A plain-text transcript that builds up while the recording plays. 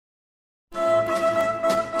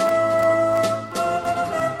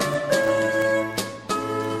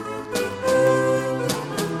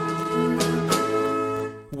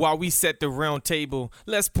while we set the round table,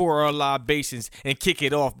 let's pour our libations and kick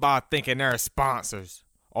it off by thanking our sponsors.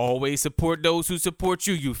 Always support those who support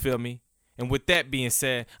you, you feel me? And with that being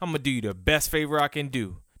said, I'm going to do you the best favor I can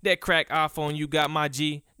do. That crack iPhone you got, my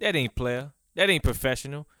G, that ain't player. That ain't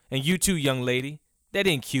professional. And you too, young lady, that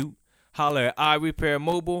ain't cute. Holler at iRepair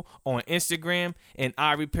Mobile on Instagram and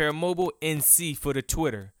iRepair Mobile NC for the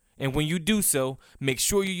Twitter. And when you do so, make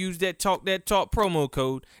sure you use that Talk promo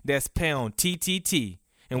code. That's pound TTT.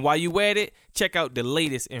 And while you at it, check out the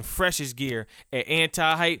latest and freshest gear at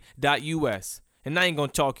antihype.us. And I ain't gonna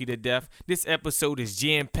talk you to death. This episode is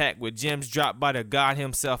jam-packed with gems dropped by the God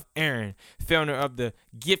himself, Aaron, founder of the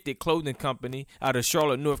Gifted Clothing Company out of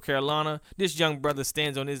Charlotte, North Carolina. This young brother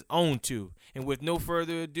stands on his own too. And with no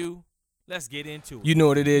further ado, let's get into it. You know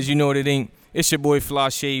what it is, you know what it ain't. It's your boy Fly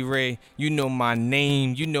Shade Ray. You know my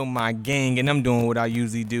name, you know my gang, and I'm doing what I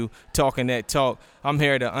usually do, talking that talk. I'm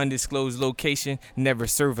here at an undisclosed location. Never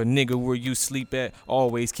serve a nigga where you sleep at.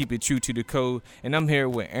 Always keep it true to the code. And I'm here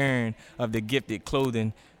with Aaron of the Gifted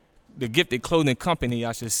Clothing Company,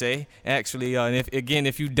 I should say. Actually, and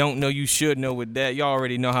if you don't know, you should know with that. Y'all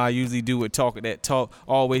already know how I usually do with talk that talk.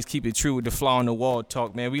 Always keep it true with the fly on the wall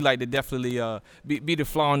talk, man. We like to definitely be the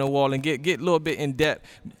fly on the wall and get a little bit in depth,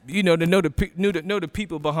 you know, to know the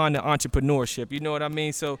people behind the entrepreneurship. You know what I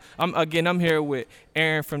mean? So I'm here with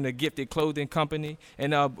Aaron from the Gifted Clothing Company,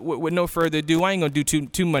 and with no further ado, I ain't gonna do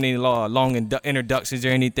too many long introductions or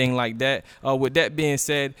anything like that. With that being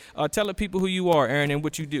said, tell the people who you are, Aaron, and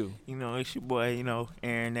what you do. You know, it's your boy, you know,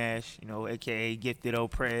 Aaron Nash, you know, a.k.a. Gifted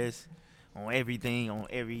Oprez, on everything, on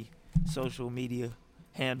every social media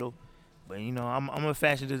handle. But, you know, I'm a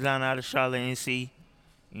fashion designer out of Charlotte, NC.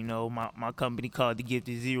 You know, my company called The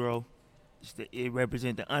Gifted Zero. It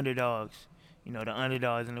represents the underdogs. You know, the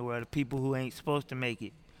underdogs in the world, the people who ain't supposed to make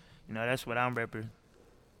it. You know, that's what I'm representing.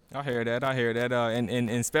 I hear that. And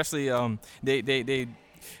especially they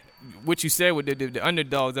what you said with the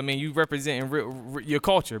underdogs, I mean, you representing your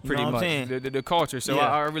culture pretty much, the culture. So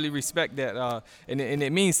yeah. I really respect that, and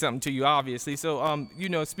it means something to you, obviously. So, you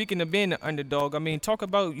know, speaking of being an underdog, I mean, talk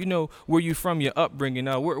about, you know, where you from, your upbringing.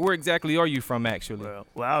 Where exactly are you from, actually?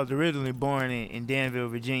 Well, I was originally born in Danville,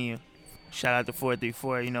 Virginia. Shout out to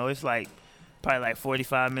 434. You know, it's probably like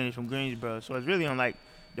 45 minutes from Greensboro. So it's really on like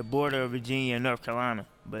the border of Virginia and North Carolina.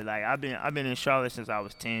 But like I've been in Charlotte since I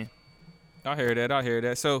was 10. I hear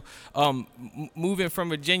that. So, moving from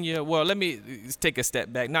Virginia, well, let me take a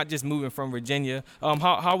step back. Not just moving from Virginia.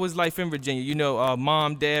 How was life in Virginia? You know,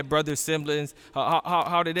 mom, dad, brothers, siblings.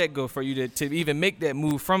 How did that go for you to even make that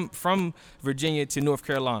move from Virginia to North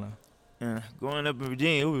Carolina? Growing up in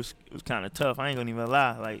Virginia, it was kind of tough. I ain't gonna even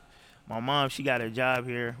lie. Like, my mom, she got a job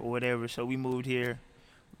here or whatever, so we moved here.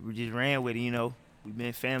 We just ran with it, you know. We've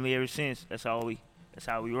been family ever since. That's how we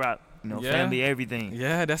rock. You know, yeah. Family, everything.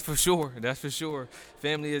 Yeah, that's for sure.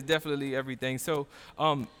 Family is definitely everything. So,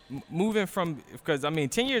 moving from, because, I mean,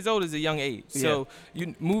 10 years old is a young age. So,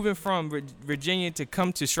 you moving from Virginia to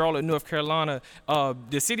come to Charlotte, North Carolina,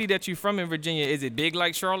 the city that you're from in Virginia, is it big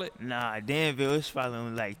like Charlotte? Nah, Danville is probably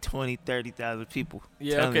like 20,000, 30,000 people.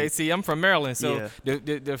 Yeah, okay. See, I'm from Maryland, so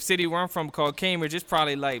the city where I'm from called Cambridge is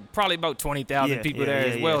probably about 20,000 people there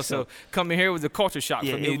as well. So, coming here was a culture shock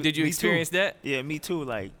for me. Did you experience that? Yeah, me too.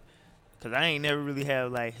 Like, because I ain't never really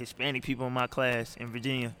had, like, Hispanic people in my class in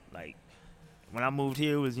Virginia. Like, when I moved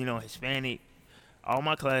here, it was, you know, Hispanic. All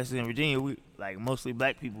my classes in Virginia, we, like, mostly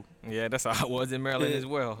black people. Yeah, that's how I was in Maryland as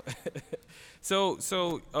well. So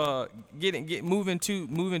moving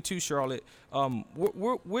to Charlotte,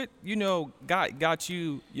 what you know got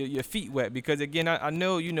you your feet wet? Because again, I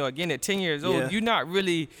know, you know, again at 10 years old, you're not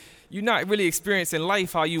really experiencing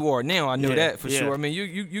life how you are now. I know that for sure. I mean,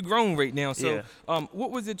 you grown right now. So,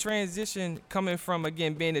 what was the transition coming from,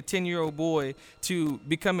 again, being a 10-year-old boy to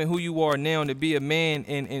becoming who you are now, and to be a man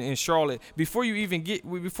in Charlotte? Before we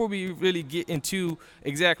really get into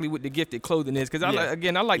exactly what the Gifted Clothing is, because I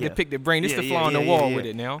like to pick the brain. It's the fly on the wall with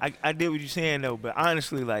it now. I did what you're saying though, but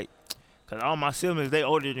honestly, like, cause all my siblings, they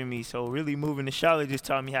older than me, so really moving to Charlotte just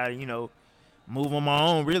taught me how to, you know, move on my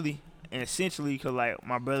own, really. And essentially, because, like,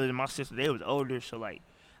 my brother and my sister, they was older, so, like,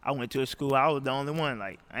 I went to a school, I was the only one.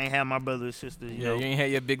 Like, I ain't have my brother and sister, you know. You ain't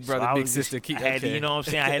had your big brother, so big sister. I had to, you know what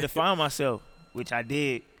I'm saying? I had to find myself, which I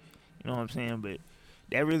did, you know what I'm saying? But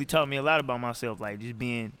that really taught me a lot about myself, like, just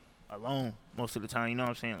being alone most of the time, you know what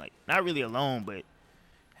I'm saying? Like, not really alone, but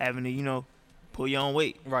having to, you know, pull your own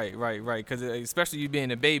weight. Right. Because especially you being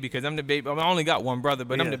a baby, because I'm the baby. I only got one brother,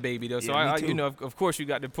 but I'm the baby though. So I you know, of course you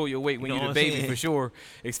got to pull your weight when you're the baby for sure.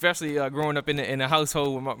 Especially growing up in a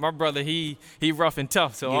household with my brother, he rough and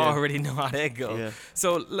tough. So I already know how that goes. Yeah.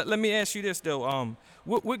 So let me ask you this though.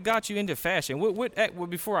 what got you into fashion?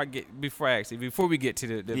 Before we get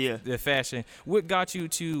to the fashion, what got you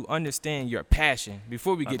to understand your passion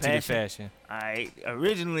before we get to the fashion?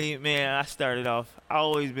 Originally, man, I started off. I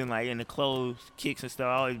always been like in the clothes, kicks and stuff.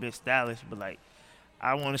 I always been stylish, but like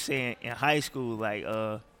I want to say in high school, like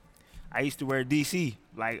I used to wear DC,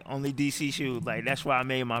 like only DC shoes. Like that's why I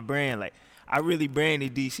made my brand. Like I really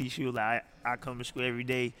branded DC shoes. Like I come to school every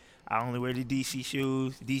day. I only wear the DC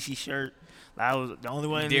shoes, DC shirt. Like I was the only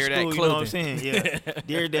one in the school, you know what I'm saying? Yeah.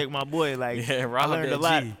 Dare Deck, my boy. Like I learned a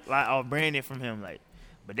lot. Like I branded from him. Like,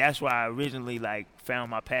 but that's why I originally like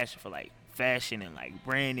found my passion for like fashion and like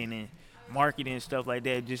branding and marketing and stuff like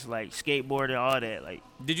that. Just like skateboarding, all that. Like,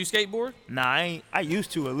 did you skateboard? Nah, I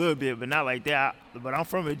used to a little bit, but not like that. But I'm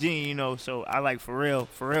from Virginia, you know, so I like Pharrell.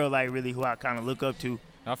 Pharrell, like really who I kind of look up to.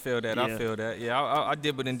 I feel that. Yeah. I feel that. Yeah, I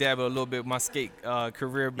dibbled and dabbled a little bit with my skate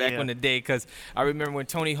career back in the day, because I remember when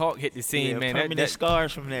Tony Hawk hit the scene, man. Permanent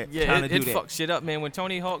scars from that. Yeah, it fucked shit up, man. When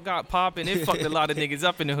Tony Hawk got popping, it fucked a lot of niggas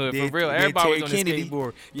up in the hood, for real. Everybody was on the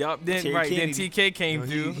skateboard. Yup. Then TK came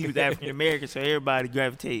through. He was African American, so everybody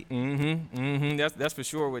gravitate. That's for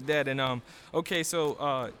sure with that. And okay,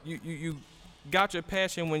 so you got your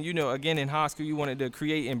passion when, you know, again in high school you wanted to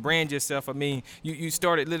create and brand yourself. I mean, you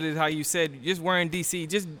started literally how you said, just wearing DC,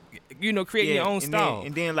 just, you know, creating your own style.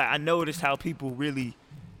 And then like I noticed how people really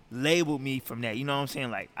labeled me from that. You know what I'm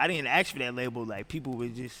saying? Like I didn't ask for that label. Like people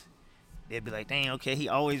would just, they'd be like, dang, okay, he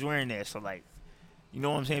always wearing that. So like, you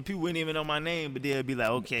know what I'm saying? People wouldn't even know my name, but they'd be like,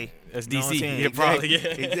 okay, that's you know DC. Yeah, probably.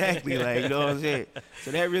 Exactly. Like, you know what I'm saying?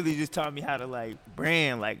 So that really just taught me how to like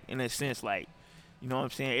brand, like in a sense, like, you know what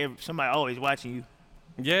I'm saying? Somebody always watching you.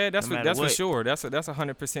 Yeah, that's for sure. That's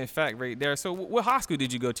 100% fact right there. So, what high school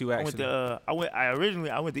did you go to actually?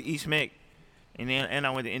 I went to East Meck, and I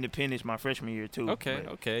went to Independence my freshman year too.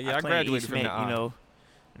 Okay. Yeah, I graduated from the you know.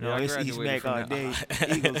 It's East Meck all day,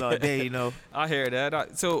 Eagles all day, you know. I hear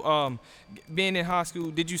that. So, being in high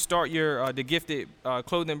school, did you start your the Gifted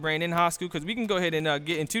clothing brand in high school? Because we can go ahead and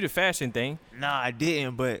get into the fashion thing. Nah, I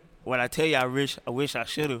didn't. But what I tell you, I wish I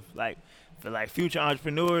should have. Like, for like future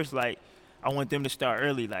entrepreneurs, like I want them to start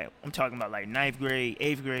early. Like I'm talking about like 9th grade,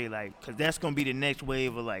 8th grade, like, because that's gonna be the next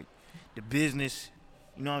wave of like the business.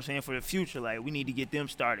 You know what I'm saying? For the future, like we need to get them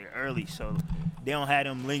started early, so they don't have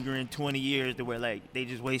them lingering 20 years to where like they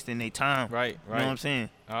just wasting their time. Right. You know what I'm saying?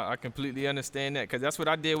 I completely understand that, because that's what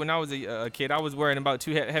I did when I was a kid. I was worrying about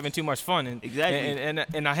having too much fun,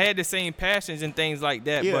 and I had the same passions and things like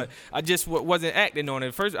that, but I just wasn't acting on it.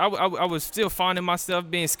 At first, I was still finding myself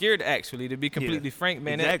being scared, actually, to be completely frank,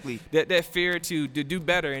 man. Exactly. That fear to do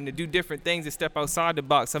better and to do different things and step outside the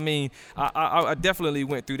box. I mean, I definitely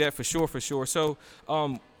went through that for sure. So,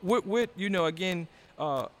 what you know, again,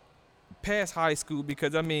 past high school,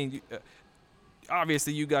 because I mean.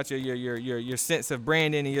 Obviously, you got your sense of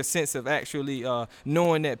branding and your sense of actually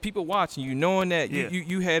knowing that people watching you, knowing that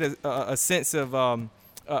you had a sense of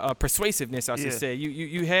persuasiveness, I should say.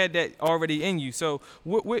 You had that already in you. So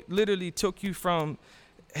what literally took you from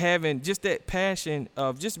having just that passion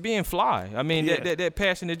of just being fly? I mean, that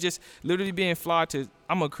passion of just literally being fly to,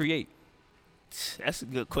 I'm going to create. That's a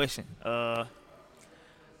good question. I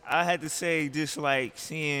had to say just like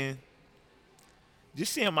seeing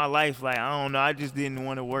my life, like, I don't know, I just didn't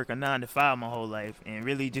want to work a 9 to 5 my whole life, and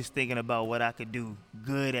really just thinking about what I could do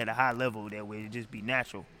good at a high level that would just be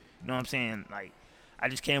natural. You know what I'm saying? Like, I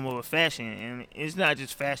just came up with fashion, and it's not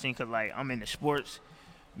just fashion because, like, I'm into sports,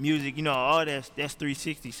 music, you know, all that's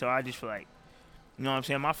 360, so I just feel like, you know what I'm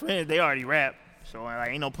saying? My friends, they already rap, so, like,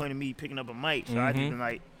 ain't no point in me picking up a mic, so I just been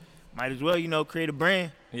like, might as well, you know, create a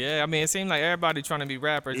brand. Yeah, I mean, it seemed like everybody trying to be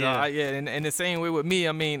rappers. And the same way with me.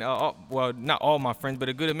 I mean, well, not all my friends, but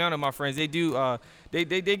a good amount of my friends, they do. They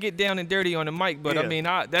get down and dirty on the mic, but I mean,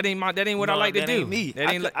 that ain't what I like to do. Ain't me.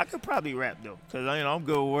 I could probably rap though, cause I'm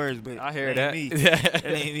good with words, but I hear that. Ain't me. That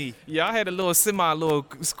ain't me. Yeah, I had a little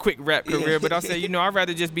quick rap career, but I said, you know, I'd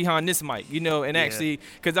rather just behind this mic, you know, and actually,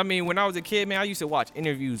 cause I mean, when I was a kid, man, I used to watch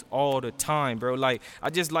interviews all the time, bro. Like, I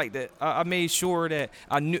just like that. I made sure that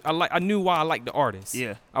I knew why I liked the artist.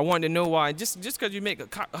 Yeah. I wanted to know why. Just because you make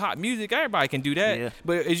a hot music, everybody can do that. Yeah.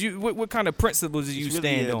 But what kind of principles do you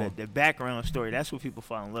stand on? The background story. That's what people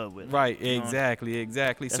fall in love with. Right. Exactly.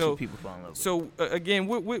 That's what people fall in love with. So again,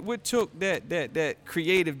 what took that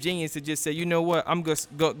creative genius to just say, you know what, I'm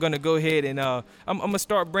just gonna go ahead and I'm gonna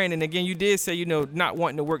start branding again. You did say, you know, not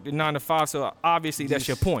wanting to work the 9 to 5. So obviously that's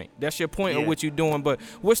your point. That's your point of what you're doing. But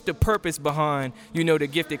what's the purpose behind, you know, the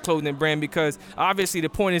Gifted clothing brand? Because obviously the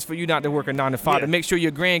point is for you not to work a 9 to 5, to make sure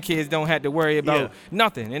your grandkids don't have to worry about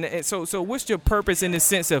nothing. And so what's your purpose in the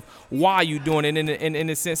sense of why you doing it, in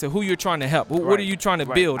the sense of who you're trying to help? What are you trying to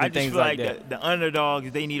build and things like that? I just feel like the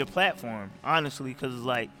underdogs, they need a platform, honestly, because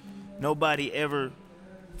like nobody ever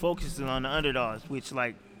focuses on the underdogs, which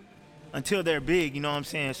like until they're big, you know what I'm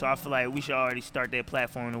saying? So I feel like we should already start that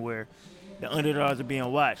platform to where the underdogs are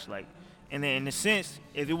being watched. Like, and then in a sense,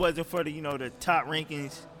 if it wasn't for the, the top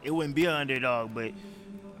rankings, it wouldn't be an underdog. But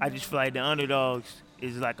I just feel like the underdogs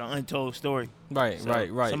is like an untold story. Right, so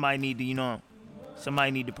right. Somebody need to,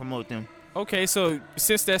 somebody need to promote them. Okay, so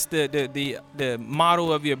since that's the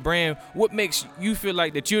model of your brand, what makes you feel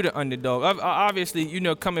like that you're the underdog?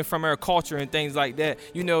 Obviously, coming from our culture and things like that,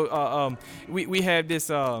 we have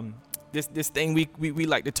this this thing we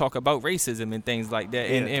like to talk about racism and things like that,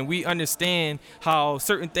 and we understand how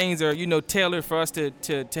certain things are tailored for us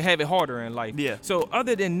to have it harder in life. Yeah. So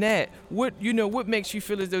other than that, what makes you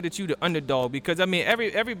feel as though that you the underdog? Because I mean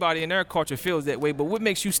everybody in our culture feels that way, but what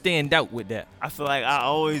makes you stand out with that? I feel like I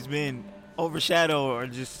always been overshadowed or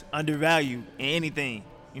just undervalued in anything.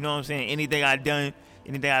 You know what I'm saying? Anything I've done,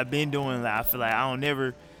 anything I've been doing, like I feel like I don't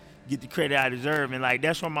never get the credit I deserve, and like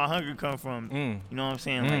that's where my hunger come from. You know what I'm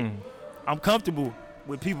saying? Like I'm comfortable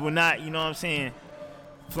with people not, you know what I'm saying,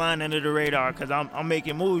 flying under the radar because I'm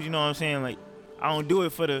making moves. You know what I'm saying? Like I don't do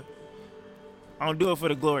it for the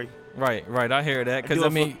glory. Right. I hear that because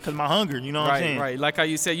because my hunger, you know what I'm saying? Right. Like how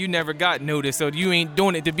you said, you never got noticed, so you ain't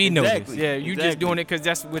doing it to be noticed. Yeah, you just doing it because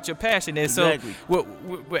that's what your passion is. Exactly. So,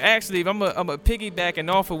 actually, if I'm a piggybacking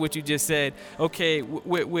off of what you just said. Okay,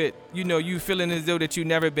 with you feeling as though that you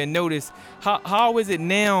never been noticed. How is it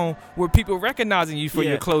now where people recognizing you for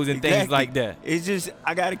your clothes and things like that? It's just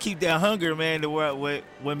I got to keep that hunger, man. To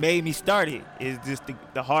what made me start it is just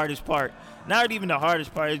the hardest part. Not even the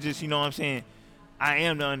hardest part. It's just, you know what I'm saying, I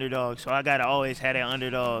am the underdog, so I gotta always have that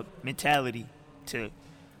underdog mentality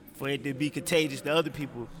for it to be contagious to other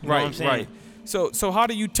people. You know what I'm saying? Right. So how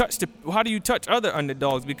do you touch other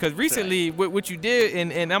underdogs? Because recently, what you did,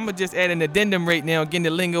 and I'm gonna just add an addendum right now. Again,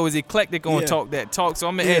 the lingo is eclectic on Talk That Talk, so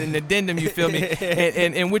I'm gonna add an addendum. You feel me?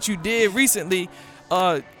 and what you did recently,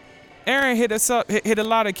 Aaron hit a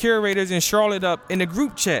lot of curators in Charlotte up in the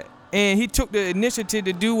group chat. And he took the initiative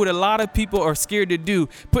to do what a lot of people are scared to do,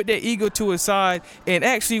 put their ego to a side and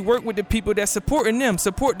actually work with the people that's supporting them,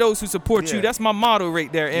 support those who support you. That's my motto right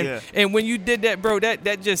there. And when you did that, bro,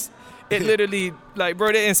 that just, it literally, like,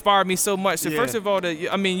 bro, that inspired me so much. So first of all,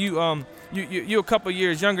 you're a couple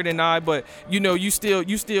years younger than I, but you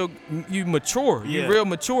mature. You're real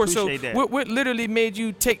mature. Appreciate so that. What literally made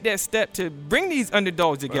you take that step to bring these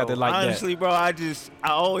underdogs together like honestly, that? Honestly, bro,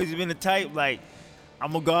 I always been the type, like,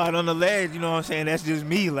 I'm gonna go out on the ledge, you know what I'm saying? That's just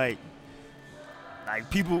me, like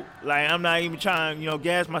people, like I'm not even trying,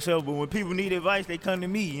 gas myself, but when people need advice, they come to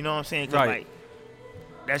me, you know what I'm saying? 'Cause, like,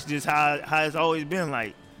 that's just how it's always been.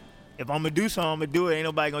 Like, if I'm gonna do something, I'm gonna do it. Ain't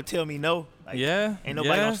nobody gonna tell me no. Like, ain't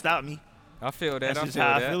nobody gonna stop me. I feel that. That's just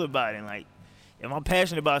how I feel about it. Like, if I'm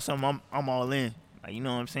passionate about something, I'm all in. Like, you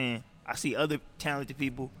know what I'm saying? I see other talented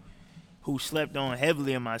people who slept on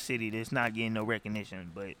heavily in my city that's not getting no recognition,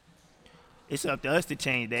 but it's up to us to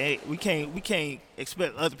change that. We can't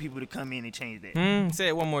expect other people to come in and change that. Say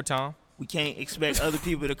it one more time. We can't expect other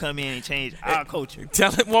people to come in and change our culture.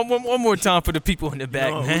 Tell it one more time for the people in the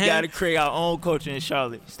back, man. We got to create our own culture in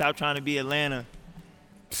Charlotte. Stop trying to be Atlanta.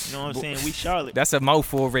 You know what I'm saying? We Charlotte. That's a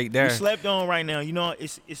mouthful right there. We slept on right now.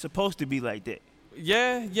 It's supposed to be like that.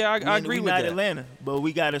 Yeah, I agree with that. We're not Atlanta, but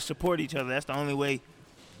we got to support each other. That's the only way.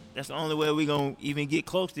 That's the only way we gonna even get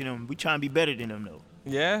close to them. We trying to be better than them, though.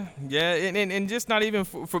 Yeah, and just not even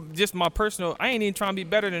for just my personal. I ain't even trying to be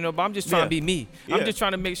better than them, but I'm just trying to be me. I'm just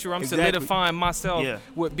trying to make sure I'm solidifying myself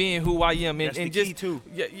with being who I am, That's the key too.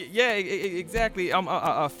 Yeah, exactly.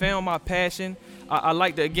 I found my passion. I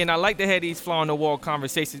like to have these fly on the wall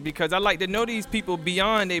conversations because I like to know these people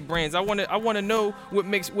beyond their brands. I want to know what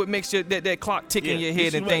makes that clock tick in your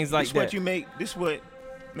head and things like that. This what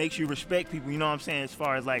makes you respect people. You know what I'm saying? As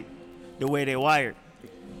far as like the way they're wired.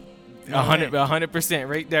 100%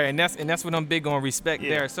 right there, and that's what I'm big on, respect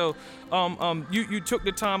there. So, you took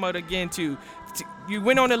the time out again to you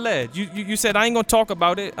went on the ledge. You said I ain't gonna talk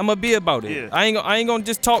about it. I'm gonna be about it. I ain't gonna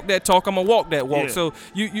just talk that talk. I'm gonna walk that walk. So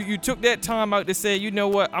you took that time out to say, you know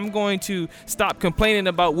what, I'm going to stop complaining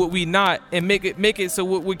about what we not and make it so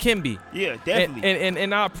what we can be. Yeah, definitely.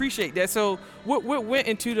 And I appreciate that. So what went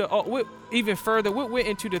into what went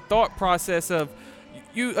into the thought process of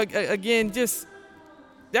you again just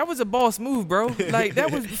that was a boss move, bro. Like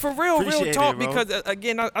that was for real Appreciate talk. it, bro. Because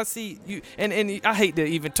again, I see you, and I hate to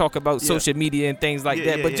even talk about social media and things like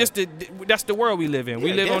that. But just that's the world we live in.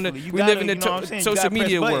 We live in the social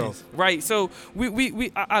media world, right? So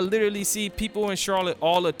I literally see people in Charlotte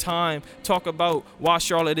all the time talk about why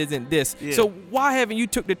Charlotte isn't this. Yeah. So why haven't you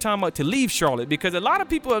took the time out to leave Charlotte? Because a lot of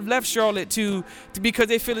people have left Charlotte because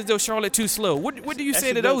they feel as though Charlotte too slow. What do you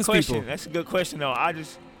say to those people? That's a good question, though. I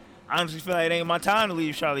just honestly feel like it ain't my time to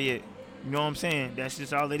leave Charlotte yet. You know what I'm saying? That's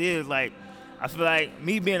just all it is. Like, I feel like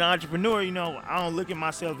me being an entrepreneur, you know, I don't look at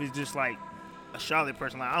myself as just like a Charlotte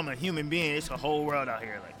person. Like, I'm a human being. It's a whole world out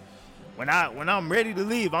here. Like, when I'm ready to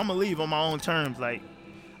leave, I'm gonna leave on my own terms. Like,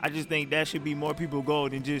 I just think that should be more people go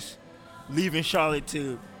than just leaving Charlotte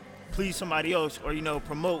to please somebody else or, you know,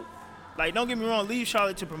 promote. Like, don't get me wrong, leave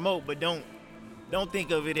Charlotte to promote, but don't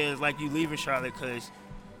think of it as like you leaving Charlotte because,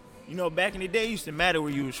 you know, back in the day, it used to matter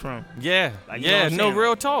where you was from. Yeah, like, you know what I'm saying?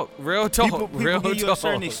 real talk. People real give you talk. a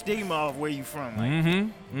certain stigma of where you from.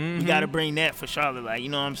 Like, you got to bring that for Charlotte. Like, you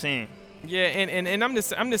know what I'm saying? Yeah, and I'm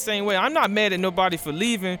the same way. I'm not mad at nobody for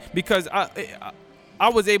leaving because I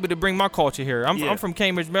was able to bring my culture here. I'm from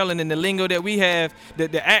Cambridge, Maryland, and the lingo that we have,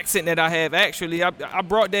 the accent that I have, actually, I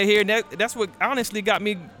brought that here, and that's what honestly got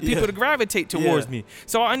me people to gravitate towards me.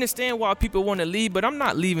 So I understand why people want to leave, but I'm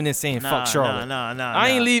not leaving and saying fuck Charlotte. I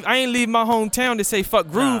ain't leave my hometown to say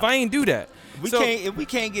fuck Groove. I ain't do that. If we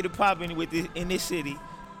can't get it popping in this city,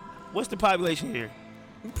 what's the population here?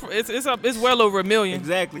 It's well over 1 million.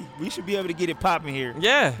 Exactly. We should be able to get it popping here.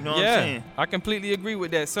 Yeah, you know what I'm saying? I completely agree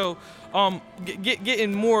with that. So,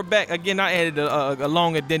 getting more back again. I added a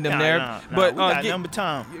long addendum there, but we got number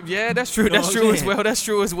time. Yeah, that's true. You know that's true as well. That's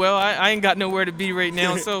true as well. I ain't got nowhere to be right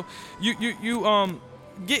now. So, you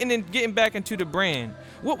getting back into the brand.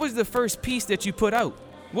 What was the first piece that you put out?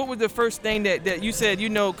 What was the first thing that you said, you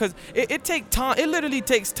know, because it takes time. It literally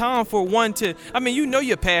takes time for one to, I mean, you know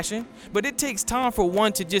your passion, but it takes time for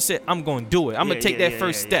one to just say, I'm going to do it. I'm going to take that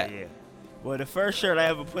first step. Yeah. Well, the first shirt I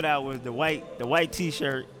ever put out was the white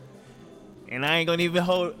T-shirt, and I ain't gonna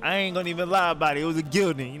even lie about it. It was a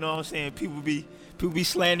Gildan, you know what I'm saying? People be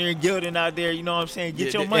slandering Gildan out there, you know what I'm saying?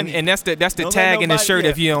 Get your money. And that's the tag in the shirt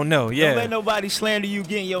if you don't know. Yeah. Don't let nobody slander you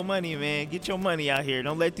getting your money, man. Get your money out here.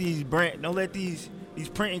 Don't let these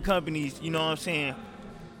printing companies, you know what I'm saying,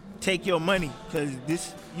 take your money,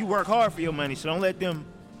 because you work hard for your money, so don't let them.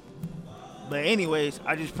 But anyways,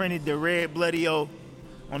 I just printed the red Bloody O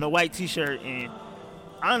on the white T-shirt, and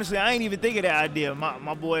honestly, I ain't even think of that idea.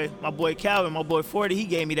 My boy Calvin, my boy 40, he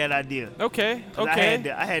gave me that idea. Okay.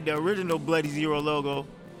 I had the original Bloody Zero logo,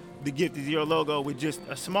 the Gifted Zero logo with just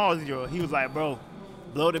a small zero. He was like, bro,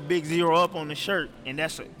 blow the big zero up on the shirt, and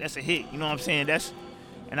that's a hit. You know what I'm saying?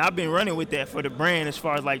 And I've been running with that for the brand as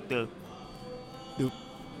far as like the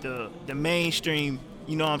mainstream,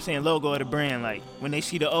 you know what I'm saying, logo of the brand. Like when they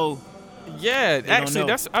see the O. Yeah, actually,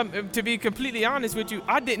 that's to be completely honest with you,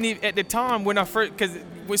 I didn't even at the time when I first, because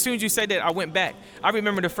as soon as you said that, I went back. I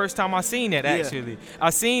remember the first time I seen that. Actually,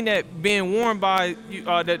 I seen that being worn by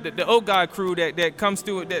the old guy crew that comes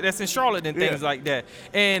through that's in Charlotte and things like that.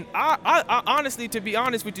 And I honestly, to be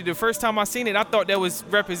honest with you, the first time I seen it, I thought that was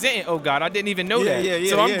representing Oh God. I didn't even know that.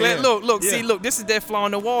 So I'm glad. Look, see, this is that fly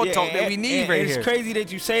on the wall talk that we need right here. It's crazy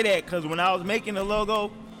that you say that, because when I was making the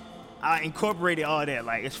logo, I incorporated all that,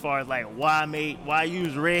 like as far as like why I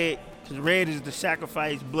use red, because red is the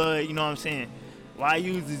sacrifice blood, you know what I'm saying? Why I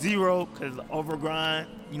use the zero, because overgrind,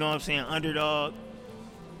 you know what I'm saying, underdog,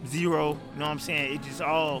 zero, you know what I'm saying?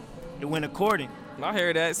 It went according. I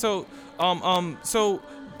hear that. So so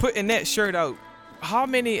putting that shirt out, how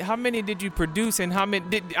many did you produce, and how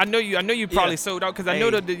many I know you probably sold out, because I know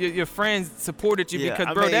that your friends supported you,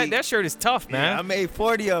 because bro, that shirt is tough, man. I made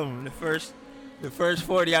 40 of them. The first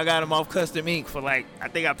 40, I got them off Custom Ink for I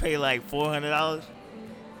think I paid like $400,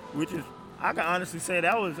 which is, I can honestly say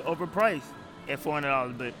that was overpriced at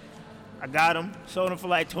 $400, but I got them, sold them for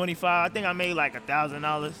like $25. I think I made like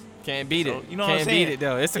 $1,000. Can't beat it. You know what I'm saying? Can't beat it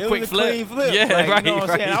though. It's a it quick was a flip. Clean flip. Yeah, right. You know what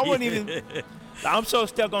I'm saying? I wouldn't right. even. I'm so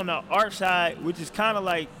stuck on the art side, which is kind of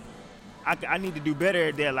like I need to do better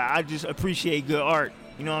at that. Like I just appreciate good art.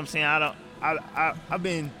 You know what I'm saying?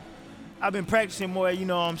 I've been practicing more, you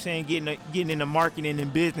know what I'm saying, getting into marketing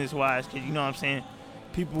and business wise, because you know what I'm saying,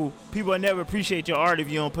 people will never appreciate your art if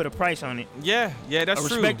you don't put a price on it. Yeah, that's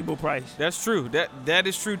true. A respectable price. That's true. That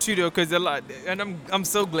is true too, though, because I'm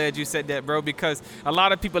so glad you said that, bro, because a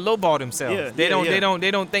lot of people lowball themselves. Yeah, they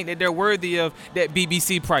don't think that they're worthy of that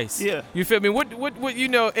BBC price. Yeah. You feel me? What you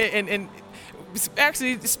know, and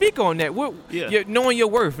actually speak on that. Knowing your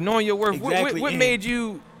worth. Exactly. What made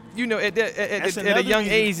you? You know, at a young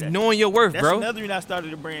age, knowing your worth, bro. That's another reason I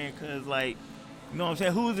started the brand, because, like, You know what I'm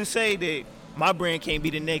saying? Who's to say that my brand can't be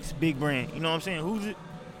the next big brand? You know what I'm saying?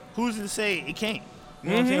 Who's to say it can't? You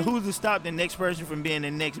know what I'm saying? Who's to stop the next person from being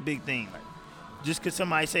the next big thing? Like, just because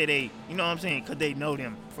somebody say they, you know what I'm saying? Because they know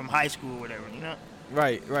them from high school or whatever, you know?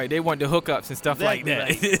 Right. They want the hookups and stuff like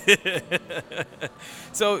that.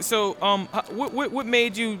 So, what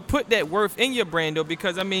made you put that worth in your brand though?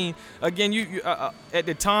 Because I mean, again, you at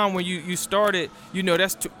the time when you started, you know,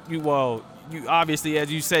 you obviously,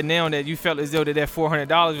 as you said now, that you felt as though that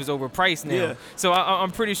 $400 was overpriced now. Yeah. So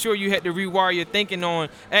I'm pretty sure you had to rewire your thinking on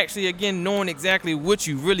actually, again, knowing exactly what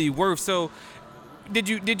you really worth. So did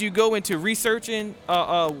you go into researching,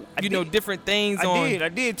 different things? I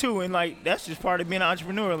did too, and like that's just part of being an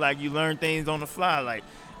entrepreneur. Like you learn things on the fly, like,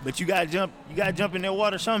 but you gotta jump in that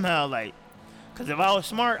water somehow, like, cause if I was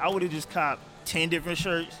smart, I would have just copped 10 different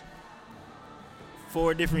shirts.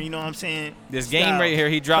 4 different, you know what I'm saying? This game right here,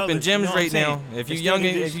 he dropping colors, gems you know right now. If you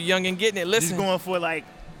young and getting it, listen. Just going for like,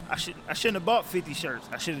 I shouldn't have bought 50 shirts.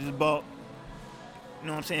 I should have just bought, you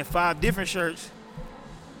know what I'm saying, 5 different shirts,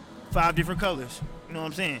 5 different colors. You know what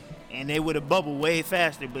I'm saying? And they would have bubbled way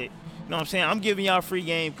faster. But you know what I'm saying? I'm giving y'all free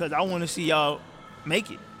game because I want to see y'all make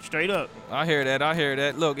it straight up. I hear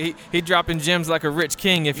that. Look, he dropping gems like a rich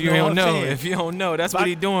king. If you don't know, that's what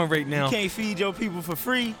he doing right now. You can't feed your people for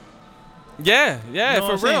free. Yeah, you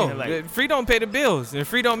know for real. Like, free don't pay the bills, and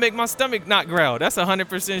free don't make my stomach not growl. That's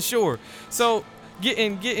 100% sure. So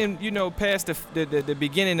getting past the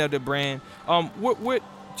beginning of the brand, what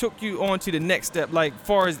took you on to the next step, like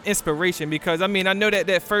far as inspiration? Because I mean, I know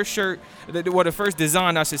that first shirt, the first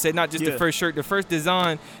design, I should say, not just the first shirt, the first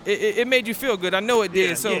design, it made you feel good. I know it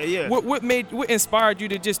did. What inspired you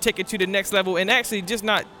to just take it to the next level, and actually just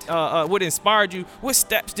not what inspired you? What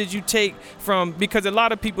steps did you take from? Because a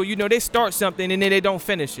lot of people, they start something and then they don't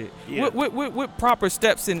finish it. Yeah. What proper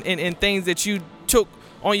steps and things that you took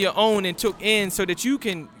on your own and took in so that you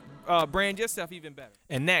can brand yourself even better?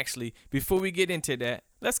 And actually, before we get into that,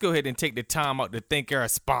 let's go ahead and take the time out to thank our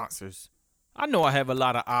sponsors. I know I have a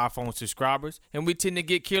lot of iPhone subscribers, and we tend to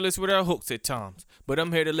get careless with our hooks at times, but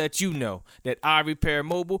I'm here to let you know that iRepair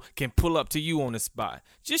Mobile can pull up to you on the spot.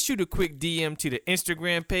 Just shoot a quick DM to the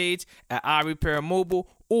Instagram page at iRepair Mobile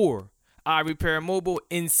or iRepair Mobile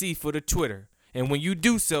NC for the Twitter. And when you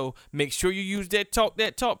do so, make sure you use that talk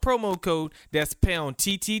promo code. That's pound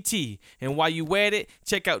TTT. And while you at it,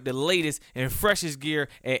 check out the latest and freshest gear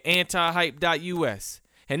at antihype.us.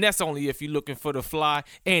 And that's only if you're looking for the fly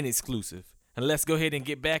and exclusive. And let's go ahead and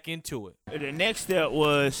get back into it. The next step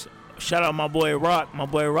was, shout out my boy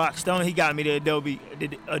Rock Stone. He got me the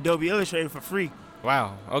Adobe Illustrator for free.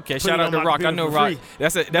 Wow. Okay. Shout out to Rock. I know Rock.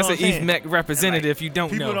 That's an East Mech representative. Like, you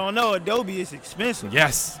don't know. People don't know Adobe is expensive.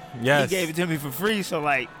 Yes. He gave it to me for free. So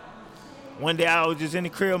like, one day I was just in the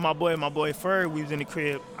crib. My boy Ferg, we was in the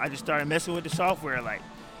crib. I just started messing with the software, like,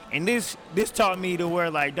 and this taught me to where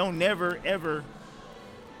like, don't never ever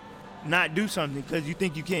not do something because you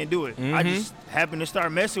think you can't do it. I just happened to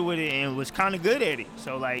start messing with it and was kind of good at it.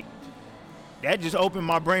 So like, that just opened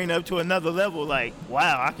my brain up to another level. Like,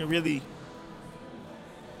 wow, I can really.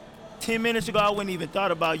 10 minutes ago, I wouldn't even thought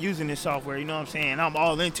about using this software, you know what I'm saying? I'm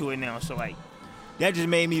all into it now, so like, that just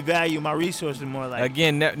made me value my resources more. Like,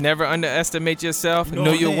 again, never underestimate yourself. You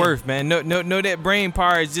know your worth, man. Know that brain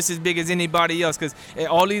power is just as big as anybody else. Because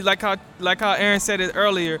all these, like how Aaron said it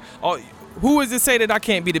earlier, who is to say that I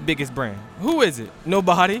can't be the biggest brand? Who is it?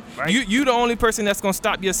 Nobody. Right. You the only person that's gonna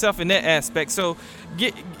stop yourself in that aspect. So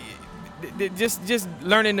just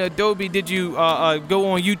learning Adobe. Did you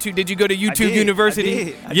go on YouTube? Did you go to YouTube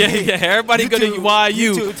University? I did. Everybody go to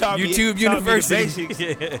YU. YouTube University.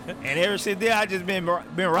 And ever since then, I just been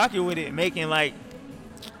rocking with it, making like,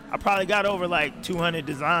 I probably got over like 200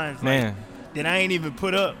 designs. Man. That I ain't even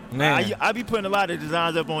put up. Man. I be putting a lot of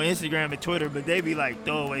designs up on Instagram and Twitter, but they be like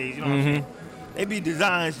throwaways, you know what I'm saying? They be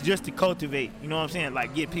designs just to cultivate, you know what I'm saying?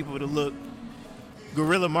 Like, get people to look.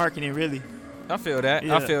 Guerrilla marketing, really. I feel that.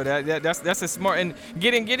 Yeah. I feel that. That's a smart, and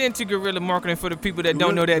get into guerrilla marketing for the people that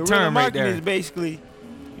don't know that term right there. Guerrilla marketing is basically,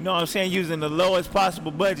 you know what I'm saying, using the lowest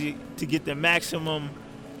possible budget to get the maximum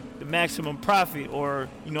profit, or,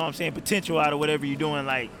 you know what I'm saying, potential out of whatever you're doing.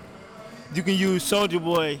 Like, you can use Soulja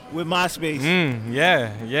Boy with MySpace.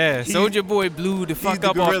 Yeah. Soulja Boy blew the fuck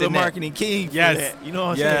up off the net. He's the guerrilla marketing king for that. You know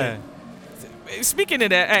what I'm saying? Speaking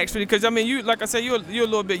of that, actually, because I mean, you, like I said, you're a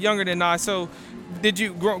little bit younger than I. So, did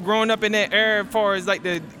you growing up in that era, as far as like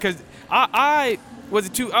because I was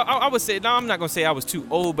too. I would say, no, I'm not gonna say I was too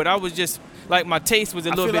old, but I was just like, my taste was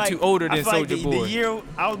a little bit too older than Soulja Boy. The year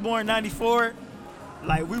I was born, '94.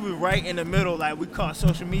 like we were right in the middle, like we caught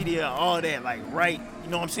social media, all that, like right, you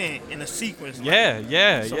know what I'm saying, in a sequence. Like,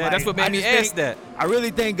 Yeah. so, That's what I made me just ask that. I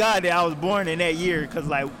really thank God that I was born in that year, cause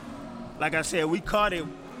like I said, we caught it.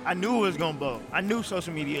 I knew it was gonna blow. I knew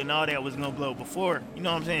social media and all that was gonna blow before. You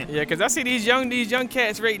know what I'm saying? Yeah, because I see these young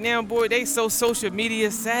cats right now, boy, they so social media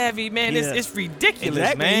savvy, man. Yeah. It's ridiculous,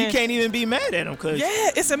 Exactly. man. You can't even be mad at them, cause Yeah,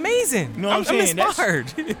 it's amazing. You know what I'm saying? I'm inspired.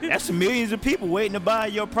 that's millions of people waiting to buy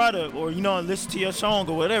your product or listen to your song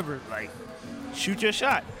or whatever. Like, shoot your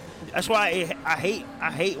shot. That's why I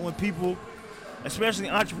hate when people, especially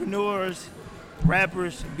entrepreneurs,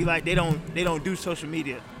 rappers, be like they don't do social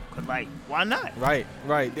media. Cause like, why not? Right.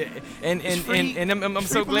 And I'm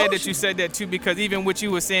so glad that you said that too, because even what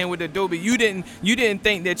you were saying with Adobe, you didn't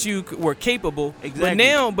think that you were capable.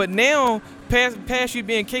 Exactly. But now past you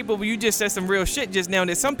being capable, you just said some real shit just now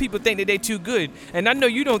that some people think that they too good, and I know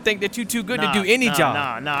you don't think that you too good to do any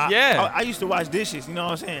job. Nah. Yeah. I used to wash dishes. You know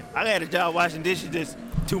what I'm saying? I had a job washing dishes just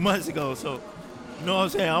 2 months ago, so. You know what I'm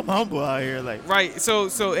saying? I'm humble out here, like. Right. So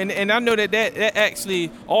I know that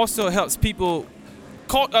actually also helps people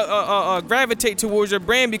gravitate towards your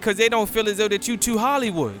brand, because they don't feel as though that you too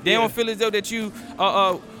Hollywood. They don't feel as though that you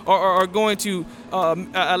are going to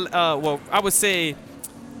well, I would say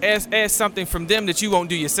ask something from them that you won't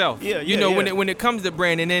do yourself. When it comes to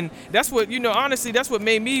brand. And then that's what, honestly, that's what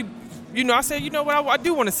made me, I said, I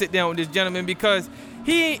do want to sit down with this gentleman, because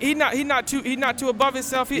he not too above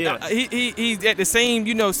himself. He's at the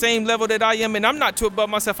same level that I am, and I'm not too above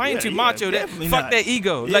myself. I ain't too macho. Fuck that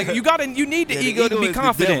ego. Yeah. Like you need the ego to be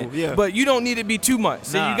confident, but you don't need to be too much.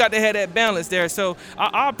 So you got to have that balance there. So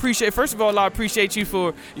I appreciate. First of all, I appreciate you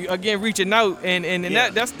for again reaching out, and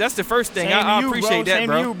that's the first thing. I appreciate that,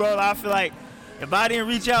 bro. Same to you, bro. I feel like if I didn't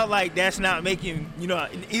reach out, like that's not making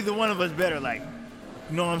either one of us better. Like,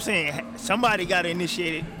 you know what I'm saying? Somebody got to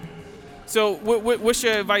initiate it. So what's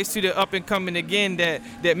your advice to the up and coming again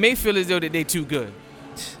that may feel as though that they too good?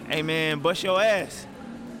 Hey man, bust your ass.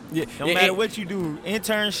 Yeah, no matter what you do,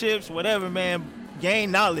 internships, whatever, man,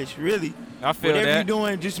 gain knowledge. Really, I feel whatever that. you're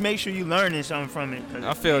doing, just make sure you're learning something from it.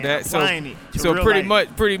 I feel that. So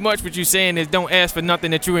pretty much what you're saying is don't ask for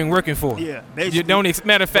nothing that you ain't working for. Yeah, you don't.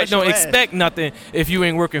 Matter of fact, don't expect nothing if you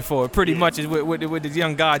ain't working for it. Pretty much is what this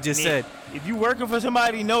young guy just said. If you working for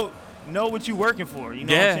somebody, know what you working for. You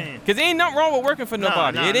know what I'm saying? Because there ain't nothing wrong with working for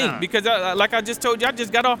nobody. It ain't. Because like I just told you, I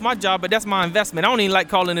just got off my job, but that's my investment. I don't even like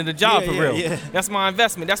calling it a job for real. Yeah. That's my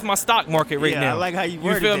investment. That's my stock market right now. I like how you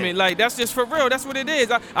worded feel that. me? Like, that's just for real. That's what it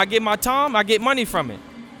is. I get my time. I get money from it.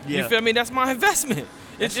 You feel me? That's my investment.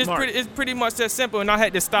 It's pretty much that simple, and I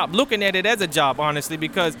had to stop looking at it as a job, honestly,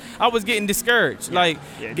 because I was getting discouraged. Like,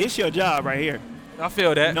 this your job right here. I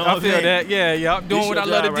feel that. No, I feel that. Yeah. I'm doing what I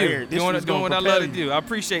love to do. Doing what I love to do. I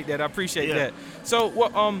appreciate that. That. So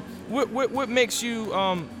what makes you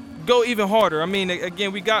go even harder? I mean,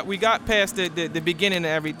 again, we got past the beginning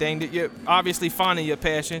of everything. That you're obviously finding your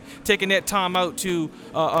passion, taking that time out to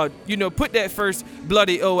put that first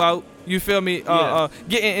bloody O out. You feel me?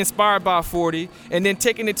 Getting inspired by 40, and then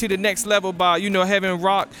taking it to the next level by, having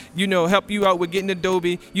Rock, help you out with getting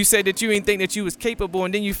Adobe. You said that you didn't think that you was capable,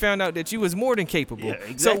 and then you found out that you was more than capable. Yeah,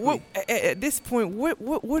 exactly. So at this point,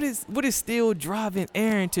 what is still driving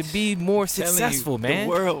Aaron to be more successful, man?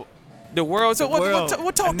 The world. So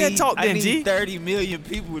what talk that talk then, G? I need 30 million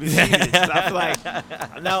people to see this. I feel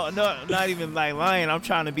like, no, not even like lying. I'm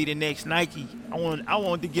trying to be the next Nike. I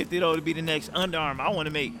want the Gifted O to be the next Under Armour. I want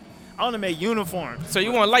to make uniforms. So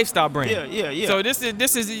you want a lifestyle brand? Yeah. So this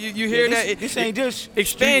is you hear that? This ain't just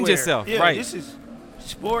expand streetwear. yourself, yeah, right? This is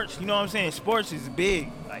sports. You know what I'm saying? Sports is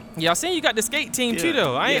big. Like, I seen you got the skate team too,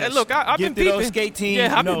 though. I've been Gifted O peeping. skate team.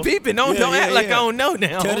 Yeah, I've been peeping. Don't act like I don't know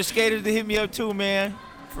now. Tell the skaters to hit me up too, man.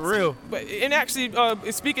 For real. But and actually,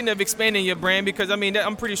 speaking of expanding your brand, because I mean,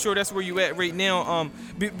 I'm pretty sure that's where you at right now.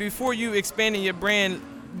 Before you expanding your brand,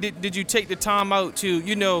 did you take the time out to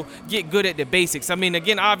get good at the basics? I mean,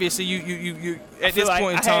 again, obviously you at this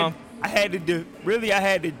point in time, I had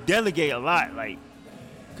to delegate a lot, like,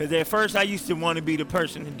 because at first I used to want to be the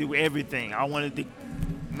person to do everything. I wanted to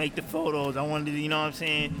make the photos. I wanted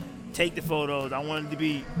to, take the photos. I wanted to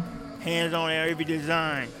be hands-on at every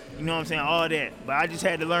design. You know what I'm saying? All that. But I just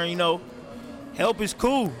had to learn, help is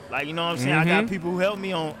cool. Like, you know what I'm saying? Mm-hmm. I got people who help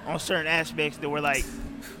me on certain aspects that were like,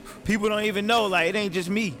 people don't even know. Like, it ain't just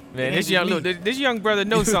me. Man, this young brother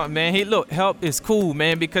knows something, man. Hey, look, help is cool,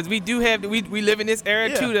 man, because we do have we live in this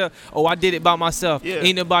era too. I did it by myself. Yeah.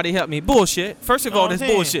 Ain't nobody help me. Bullshit. First of all, that's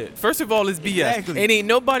bullshit. First of all, it's BS. Exactly. It ain't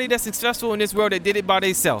nobody that's successful in this world that did it by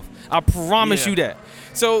themselves. I promise you that.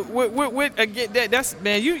 So with again, that's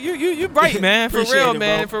man, you right, man, for Appreciate real, it,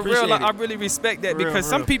 man, bro. for real. Appreciate I it. really respect that For real, because for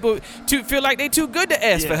some real. people feel like they too good to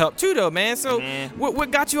ask for Yeah. help too, though, man. So Man.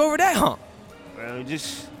 what got you over that hump? Well,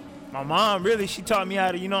 just my mom really, she taught me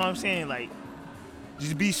how to, you know what I'm saying, like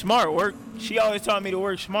just be smart. Work. She always taught me to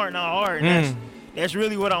work smart, not hard. And that's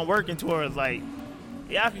really what I'm working towards. Like,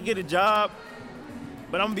 yeah, I can get a job,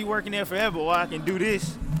 but I'm gonna be working there forever. Or I can do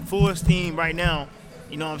this full steam right now.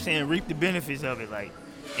 You know what I'm saying? Reap the benefits of it. Like,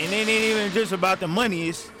 and it ain't even just about the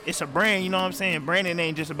money. It's a brand. You know what I'm saying? Branding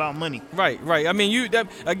ain't just about money. Right. I mean,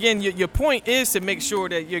 again, your point is to make sure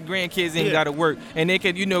that your grandkids ain't Yeah. got to work and they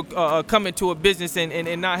can, come into a business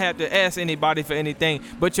and not have to ask anybody for anything.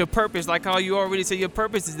 But your purpose, like how you already said, your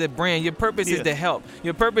purpose is the brand. Your purpose is Yeah. to help.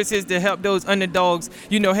 Your purpose is to help those underdogs,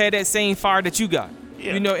 have that same fire that you got.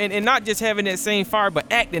 Yeah. And not just having that same fire, but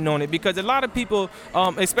acting on it. Because a lot of people,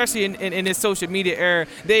 especially in this social media era,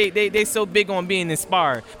 they so big on being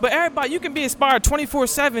inspired. But everybody, you can be inspired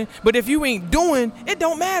 24/7, but if you ain't doing, it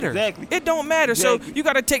don't matter. Exactly. It don't matter. Exactly. So you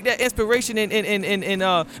got to take that inspiration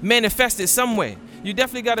and manifest it some way. You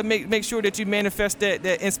definitely got to make sure that you manifest that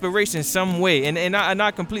inspiration some way. And I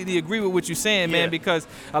completely agree with what you're saying, man. Yeah. Because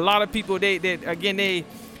a lot of people,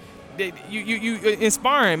 you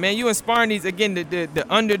inspiring, man. You inspiring these again. The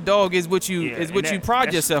underdog is what you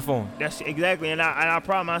pride yourself on. That's exactly, and I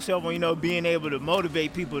pride myself on being able to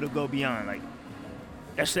motivate people to go beyond. Like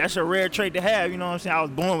that's a rare trait to have. You know what I'm saying? I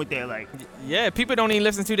was born with that. Like Yeah, people don't even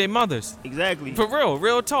listen to their mothers. exactly. For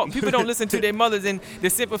real talk. People don't listen to their mothers, and the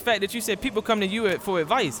simple fact that you said people come to you for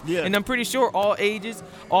advice. Yeah. And I'm pretty sure all ages,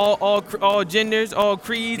 all genders, all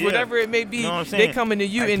creeds, Yeah. whatever it may be, You know what I'm they saying? coming to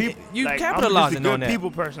you Like, and people- you like, capitalizing I'm just a on good that.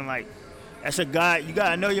 people person. Like that's a God. You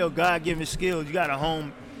gotta know your God-given skills. You gotta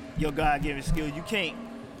hone your God-given skills. You can't.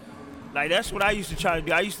 Like that's what I used to try to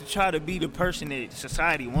do. I used to try to be the person that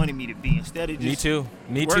society wanted me to be instead of just Me too,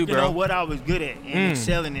 working bro. on what I was good at and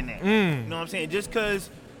excelling in that. You know what I'm saying? Just because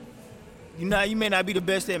you may not be the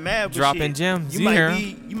best at math, but Dropping shit, gems, You you hear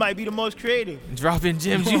might be the most creative. Dropping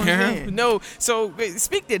gems, You you know what hear I'm him? saying? No, so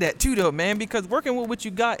speak to that too, though, man. Because working with what you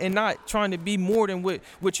got and not trying to be more than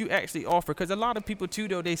what you actually offer. Because a lot of people too,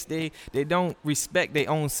 though, they don't respect their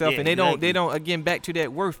own self, Yeah, and they exactly. don't again back to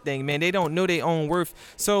that worth thing, man. They don't know their own worth.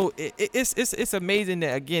 So it's amazing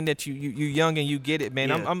that again that you young and you get it, man.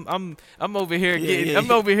 Yeah. I'm over here Yeah, getting yeah. I'm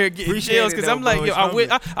over here getting Appreciate chills it, because though, I'm like, bro. yo,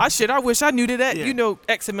 It's I wish I knew that Yeah.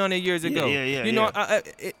 X amount of years ago. Yeah, You know, yeah.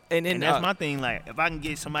 And that's my thing. Like, if I can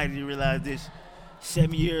get somebody to realize this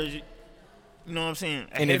 7 years, you know what I'm saying,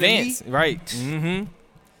 in ahead of me, advance, right? Mm-hmm.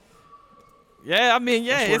 Yeah, I mean,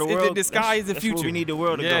 yeah, That's where the sky is the that's future. where we need the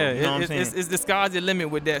world to go. Yeah, You know what I'm saying? it's the sky's the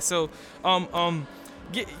limit with that. So,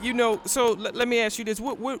 so let me ask you this: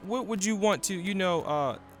 what would you want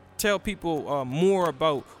to, tell people more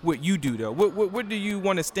about what you do though? What do you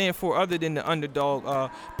want to stand for other than the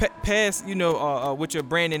underdog? Past, with your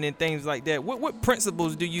branding and things like that. What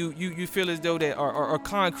principles do you feel as though that are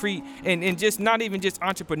concrete and just not even just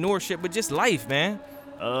entrepreneurship, but just life, man?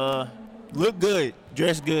 Look good,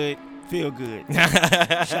 dress good, feel good.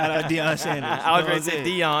 Shout out Deion Sanders. I was going to say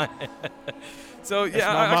Deion. So That's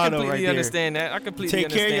yeah, my I motto completely right there. understand that. I completely Take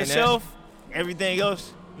care of understand yourself. Everything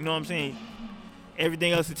else, you know what I'm saying?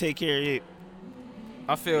 Everything else to take care of it.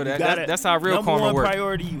 that. I feel You that. gotta- That's how real number karma one works.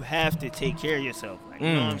 priority, you have to take care of yourself. Like, you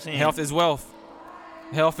know what I'm saying? Health is wealth.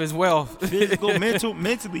 Health is wealth. Physical,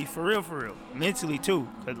 mentally, for real. Mentally too,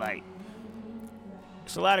 cause like,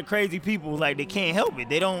 it's a lot of crazy people. Like they can't help it.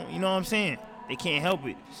 They don't. You know what I'm saying? They can't help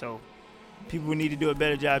it. So people need to do a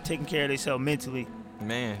better job taking care of themselves mentally,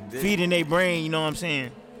 Man. feeding their brain. You know what I'm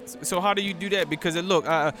saying? So how do you do that? Because look,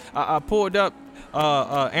 I pulled up.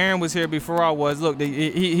 Aaron was here before I was. Look,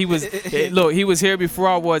 he was. Look, he was here before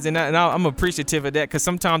I was, and I'm appreciative of that. Cause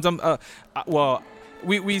sometimes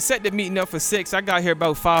we set the meeting up for 6. I got here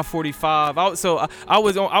about 5:45. So I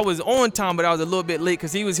was on time, but I was a little bit late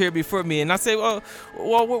because he was here before me. And I said, well,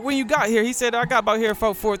 when you got here, he said I got about here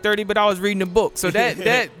about 4:30, but I was reading a book. So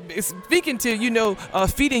that is speaking to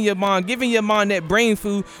feeding your mind, giving your mind that brain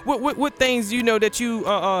food. What things that you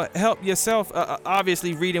help yourself?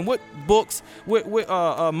 Obviously reading. What books? What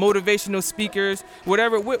motivational speakers?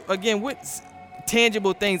 Whatever. What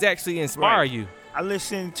tangible things actually inspire Right. you? I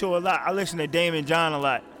listen to a lot. I listen to Damon John a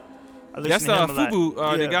lot. I listen That's to him a lot.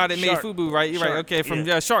 Fubu, the Yeah, guy that made Shark. Fubu, right? You're right. Shark, Okay, from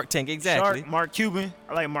yeah. Shark Tank, exactly. Shark, Mark Cuban.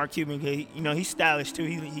 I like Mark Cuban because he's stylish too.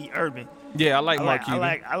 He urban. Yeah, I like Mark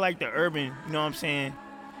Cuban. I like the urban. You know what I'm saying?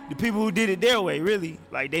 The people who did it their way, really.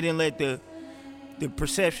 Like they didn't let the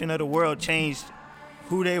perception of the world change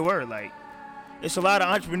who they were. Like it's a lot of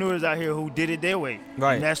entrepreneurs out here who did it their way.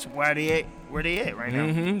 Right. And that's why they at where they at right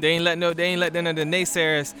now. They ain't let none of the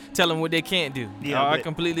naysayers tell them what they can't do. Yeah, I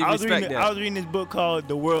completely respect that. I was reading this book called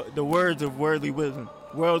The Words of Worldly Wisdom.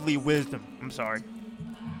 Worldly Wisdom. I'm sorry.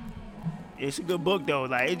 It's a good book though.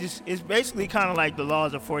 Like it's basically kind of like the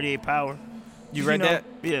laws of 48 power. You read that?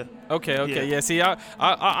 Yeah. Okay. Yeah. See, I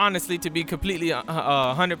honestly, to be completely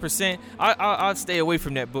 100%, I'll stay away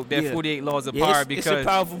from that book, that 48 Laws of Power, because it's a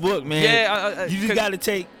powerful book, man. Yeah. You just got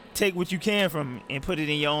to take what you can from it and put it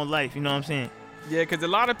in your own life. You know what I'm saying? Yeah, because a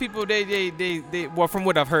lot of people, they well, from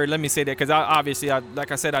what I've heard, let me say that, because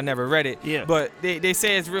like I said, I never read it. Yeah. But they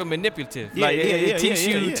say it's real manipulative. Yeah, it teaches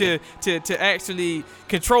you to actually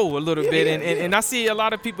control a little bit. And I see a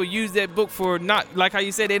lot of people use that book for not, like how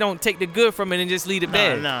you said, they don't take the good from it and just leave the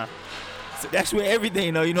bad. Nah. That's with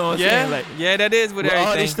everything, though. You know what I'm saying? Like, yeah, that is with everything.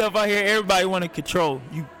 All this stuff out here, everybody want to control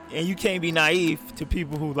you, and you can't be naive to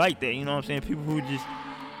people who like that. You know what I'm saying? People who just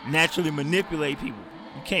naturally manipulate people.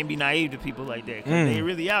 You can't be naive to people like that, because they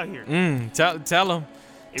really out here. Tell them.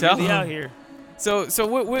 They really out here. So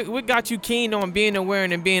what got you keen on being aware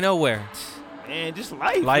and being aware? Man, just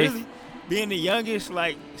life. Really. Being the youngest,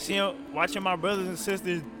 like watching my brothers and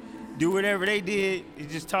sisters do whatever they did, it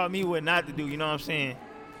just taught me what not to do. You know what I'm saying?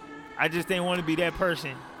 I just didn't want to be that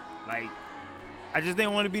person. Like, I just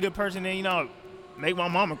didn't want to be the person that, make my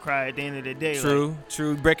mama cry at the end of the day.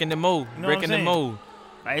 True. Breaking the mold. You know the mold.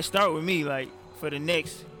 Like, it start with me, like, for the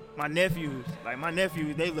next, my nephews,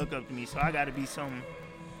 they look up to me, so I got to be something,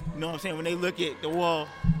 you know what I'm saying? When they look at the wall,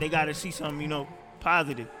 they got to see something,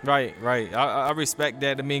 positive. Right. I respect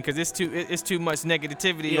that. I mean, because it's too much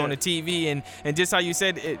negativity on the TV, and just how you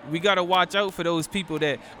said, we got to watch out for those people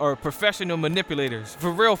that are professional manipulators,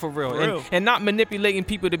 for real. And not manipulating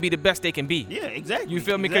people to be the best they can be. Yeah, exactly. You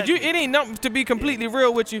feel me? Because it ain't nothing, to be completely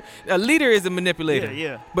real with you. A leader is a manipulator.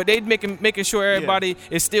 Yeah. But they making sure everybody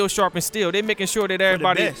is still sharp and still. They making sure that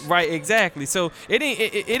everybody, right, exactly. So it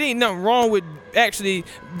ain't nothing wrong with actually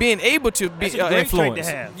being able to be influenced.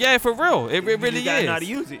 To have. Yeah, for real. It really is. Know how to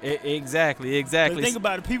use it. Exactly. Think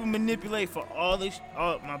about it. People manipulate for all the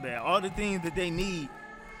things that they need.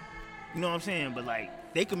 You know what I'm saying? But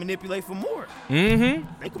like, they can manipulate for more. They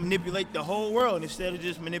can manipulate the whole world instead of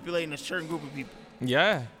just manipulating a certain group of people.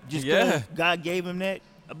 Yeah. God gave them that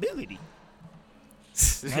ability.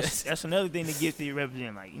 That's another thing that gifted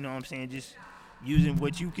represent. Like, you know what I'm saying? Just using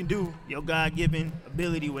what you can do, your God-given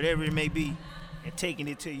ability, whatever it may be, and taking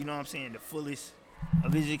it to, you know what I'm saying, the fullest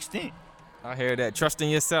of his extent. I hear that. Trusting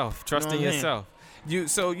yourself.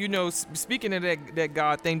 Speaking of that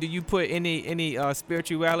God thing, do you put any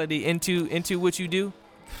spirituality into what you do?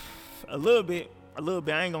 A little bit.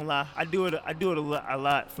 I ain't gonna lie. I do it a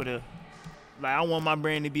lot for the, like, I want my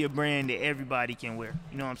brand to be a brand that everybody can wear.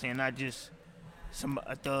 You know what I'm saying? Not just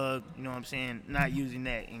a thug. You know what I'm saying? Not using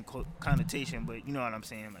that in connotation, but you know what I'm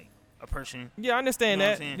saying? Like a person. Yeah, I understand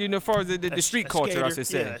that. As far as the street culture, skater, I should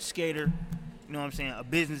say. Yeah, a skater. You know what I'm saying? A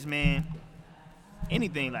businessman.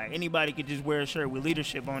 Anything, like anybody could just wear a shirt with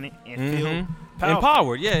leadership on it and feel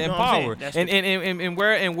empowered. Yeah, you know empowered.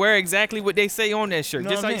 And wear exactly what they say on that shirt. You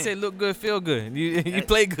know just how you say, look good, feel good. You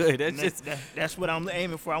play good. That's what I'm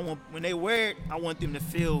aiming for. When they wear it, I want them to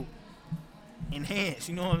feel enhanced.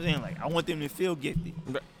 You know what I'm saying? Like, I want them to feel gifted.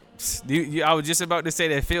 I was just about to say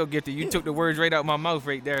that, feel gifted. You took the words right out my mouth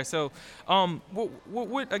right there. So,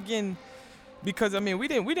 what again? Because I mean, we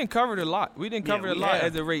didn't cover it a lot. We didn't cover it a lot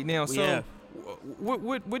as of right now. So.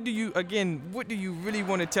 What do you really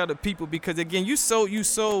want to tell the people? Because again, you so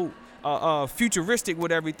futuristic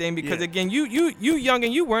with everything. Because again, you young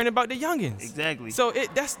and you worrying about the youngins. Exactly. So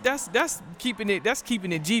that's keeping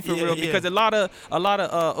it G for real. Because a lot of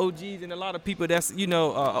OGs and a lot of people that's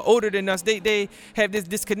older than us, they have this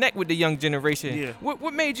disconnect with the young generation. Yeah.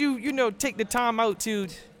 What made you take the time out to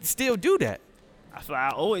still do that? I feel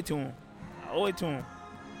I owe it to him.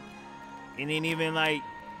 It ain't even like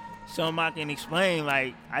something I can explain.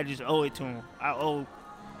 Like, I just owe it to him. I owe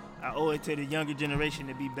it to the younger generation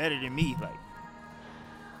to be better than me. Like,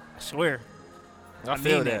 I swear. I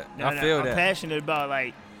feel that. I'm passionate about,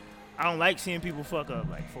 like, I don't like seeing people fuck up.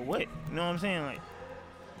 Like, for what? You know what I'm saying? Like,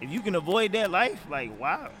 if you can avoid that life, like,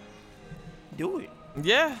 wow, do it.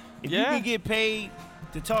 Yeah. If you can get paid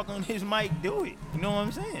to talk on his mic, do it. You know what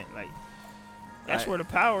I'm saying? Like, that's where the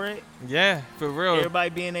power is. Yeah, for real. Everybody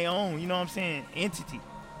being their own, you know what I'm saying, entity.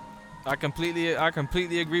 I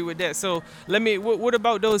completely agree with that. So what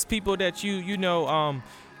about those people that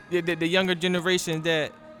the younger generation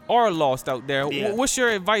that are lost out there. Yeah. What's your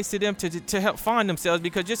advice to them to help find themselves?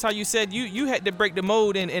 Because just how you said, you had to break the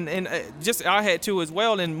mold, and just I had to as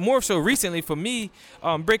well, and more so recently for me,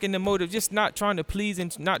 breaking the mold of just not trying to please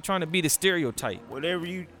and not trying to be the stereotype. Whatever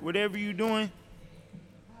you doing,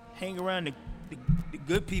 hang around the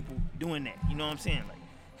good people doing that. You know what I'm saying? Like,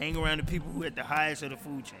 hang around the people who at the highest of the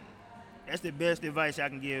food chain. That's the best advice I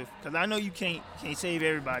can give. Cause I know you can't save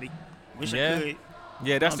everybody. Wish I could.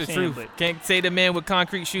 Yeah, that's the truth. Can't say the man with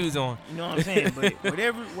concrete shoes on. You know what I'm saying? But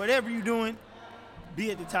whatever you doing,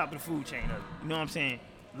 be at the top of the food chain. You know what I'm saying?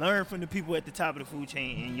 Learn from the people at the top of the food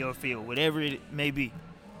chain in your field, whatever it may be.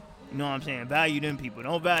 You know what I'm saying? Value them people.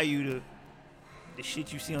 Don't value the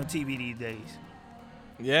shit you see on TV these days.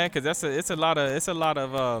 Yeah, because it's a lot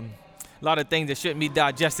of things that shouldn't be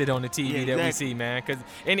digested on the TV that we see, man. Because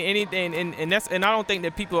anything, and I don't think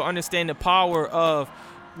that people understand the power of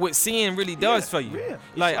what seeing really does for you. Yeah.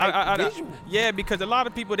 Like because a lot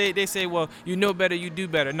of people they say, well, you know better, you do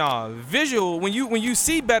better. Nah, visual, when you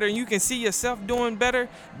see better and you can see yourself doing better,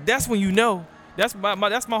 that's when you know. That's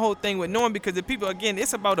my whole thing with knowing, because the people, again,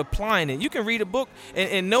 it's about applying it. You can read a book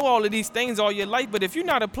and know all of these things all your life, but if you're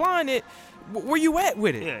not applying it, where you at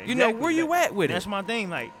with it? Yeah, exactly. You know, where you at with it? That's my thing.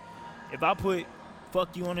 Like, if I put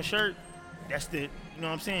 "fuck you" on a shirt, that's you know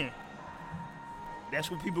what I'm saying? That's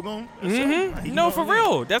what people going to mm-hmm. like, No, for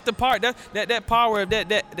real. That's the part, that power of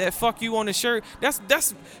that "fuck you" on the shirt.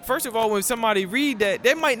 That's first of all, when somebody read that,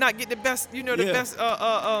 they might not get the best,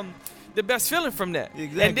 the best feeling from that.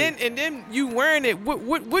 Exactly. And then you wearing it,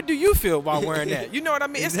 what do you feel while wearing that? You know what I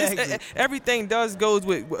mean? Exactly. It's everything goes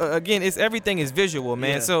with, again, everything is visual,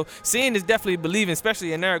 man. Yeah. So seeing is definitely believing,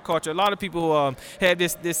 especially in their culture. A lot of people have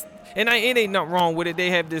this and it ain't nothing wrong with it. They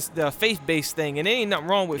have this faith-based thing, and there ain't nothing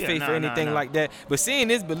wrong with faith or anything like that. But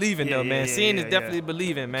seeing is believing, though, man. Seeing is definitely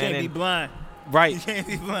believing, man. Can't be blind. Right. You can't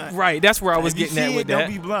be blind. Right. That's where I was getting at with that.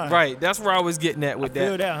 Don't be blind. Right. That's where I was getting at with that. I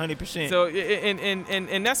feel that 100%. So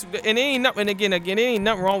and that's and it ain't nothing. Again, it ain't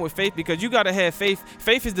nothing wrong with faith, because you gotta have faith.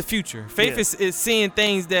 Faith is the future. Faith is seeing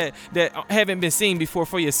things that haven't been seen before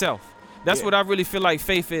for yourself. That's what I really feel like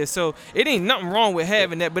faith is. So it ain't nothing wrong with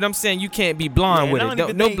having that, but I'm saying you can't be blind with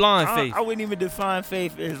it. No blind faith. I wouldn't even define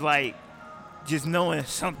faith as like just knowing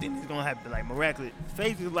something is gonna happen, like miraculous.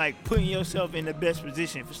 Faith is like putting yourself in the best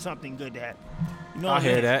position for something good to happen. You know what I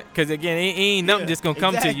hear that, because again, it ain't nothing just gonna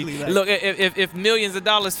come to you. Like, look, if millions of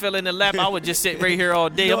dollars fell in the lap, I would just sit right here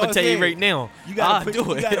all day. I'm gonna tell you right now, you gotta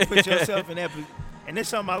put yourself in that position. And that's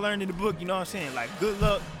something I learned in the book. You know what I'm saying? Like, good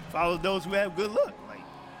luck follow those who have good luck. Like,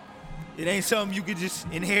 it ain't something you could just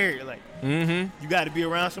inherit. Like, you got to be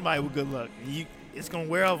around somebody with good luck. It's gonna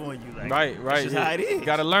wear off on you. Like, right. That's just how it is.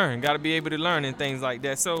 Gotta learn. Gotta be able to learn and things like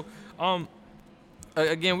that. So,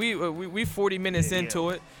 again, we 40 minutes into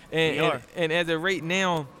it, and as of right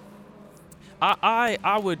now,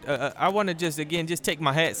 I want to just take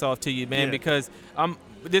my hats off to you, man, because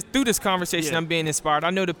through this conversation, I'm being inspired.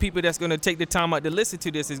 I know the people that's going to take the time out to listen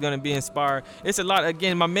to this is going to be inspired. It's a lot.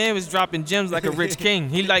 Again, my man was dropping gems like a rich king.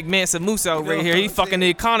 He like Mansa Musa out right here. He fucking the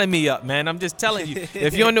economy up, man. I'm just telling you.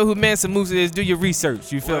 If you don't know who Mansa Musa is, do your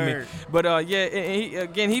research. You feel me? But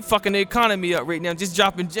he fucking the economy up right now. Just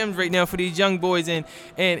dropping gems right now for these young boys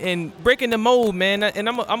and breaking the mold, man. And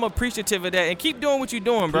I'm appreciative of that. And keep doing what you're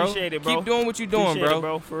doing, bro. Appreciate it, bro. Keep doing what you're doing, appreciate bro. It,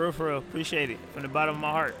 bro. For real. Appreciate it from the bottom of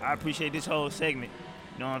my heart. I appreciate this whole segment.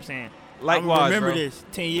 You know what I'm saying? Likewise, I remember bro. this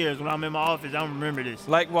 10 years when I'm in my office. I remember this.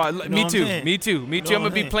 Likewise, you know me too. I'm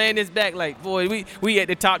gonna be playing this back like, boy, we at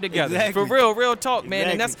the top together. Exactly. For real talk, man.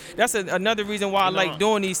 And that's another reason why I like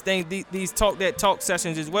doing these things, these talk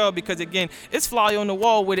sessions as well, because again, it's fly on the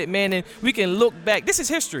wall with it, man, and we can look back. This is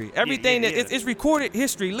history. Everything it's recorded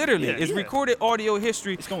history, literally. It's recorded audio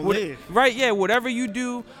history. It's gonna live. Right? Yeah. Whatever you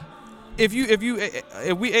do. If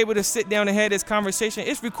we able to sit down and have this conversation,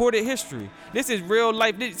 it's recorded history. This is real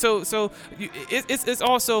life. So it's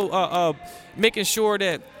also making sure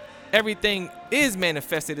that everything is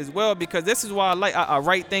manifested as well, because this is why I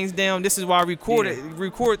write things down. This is why I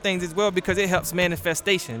record things as well, because it helps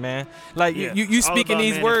manifestation, man. Like you speaking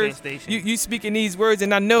these words, you speaking these words,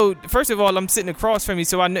 and I know, first of all, I'm sitting across from you,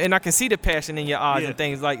 so I know, and I can see the passion in your eyes and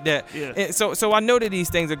things like that. And so I know that these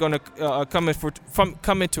things are gonna come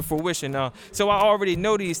into fruition. So I already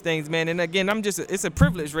know these things, man. And again, it's a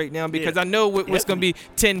privilege right now, because I know what's gonna be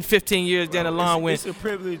 10, 15 years down the line. It's a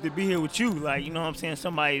privilege to be here with you, like, you know what I'm saying,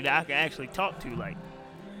 somebody that I can actually talk to, like.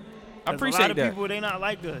 I appreciate that. A lot of people, they not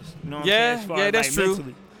like us. You know what I'm saying? That's true.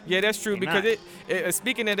 Mentally. Yeah, that's true. Because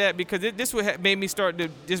speaking of that, because this would made me start to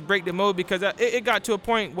just break the mode, because it got to a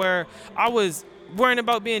point where I was worrying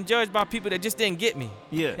about being judged by people that just didn't get me.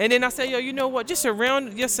 Yeah. And then I say, yo, you know what? Just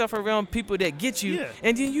surround yourself around people that get you, Yeah.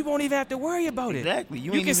 and then you won't even have to worry about Exactly. it.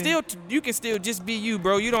 You You can still just be you,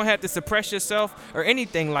 bro. You don't have to suppress yourself or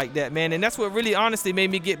anything like that, man. And that's what really honestly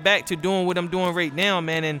made me get back to doing what I'm doing right now,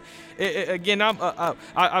 man. And again,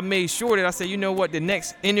 I made sure that I said, you know what? The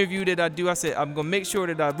next interview that I do, I said I'm gonna make sure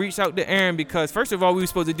that I reach out to Aaron, because first of all, we were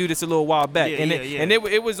supposed to do this a little while back, and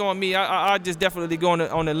it was on me. I just definitely go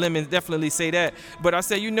on the limb and definitely say that. But I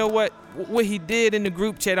said, you know what he did in the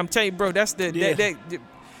group chat, I'm telling you, bro, that's that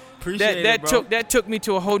took me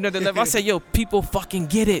to a whole nother level. I said, yo, people fucking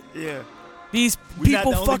get it. Yeah. These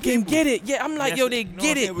people fucking get it. Yeah, I'm like, yo, they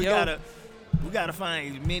get it. We gotta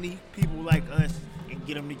find as many people like us and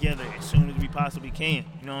get them together as soon as we possibly can.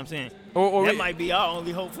 You know what I'm saying? That might be our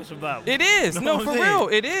only hope for survival. It is. You know No, for real.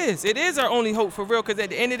 It is. It is our only hope for real, because at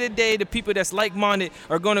the end of the day, the people that's like-minded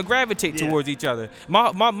are going to gravitate towards each other.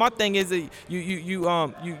 My thing is that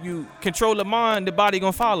you control the mind, the body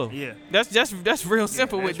going to follow. Yeah. That's real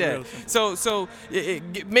simple with that. So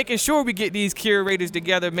making sure we get these curators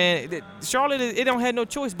together, man. Charlotte, it don't have no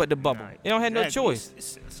choice but to bubble. It don't have no choice.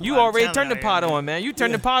 It's You already turned the pot on, man. You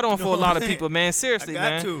turned the pot on for a lot of people, man. Seriously,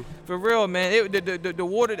 man. For real, man. The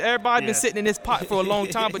water, everybody been sitting in this pot for a long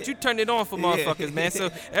time, but you turned it on for motherfuckers, man. So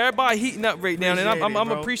everybody heating up right now, and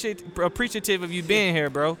I'm appreciative of you being here,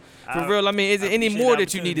 bro. For real. I mean, is there any more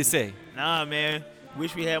that you need to say? Nah, man.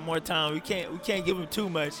 Wish we had more time. We can't give them too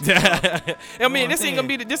much. I mean, this gonna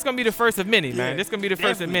be the first of many, man. This gonna be the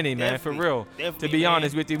first of many, man. For real. To be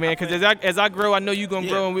honest with you, man, because as I grow, I know you gonna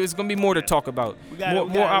grow, and it's gonna be more to talk about.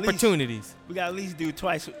 More opportunities. We gotta at least do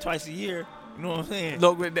twice a year. You know what I'm saying?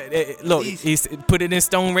 Look, he put it in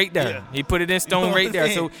stone right there. Yeah. He put it in stone right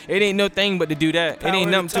there. So it ain't no thing but to do that. It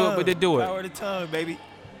ain't nothing to it but to do it. Power of the tongue, baby.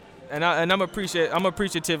 And I'm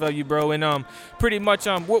appreciative of you, bro. And pretty much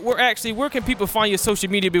where can people find your social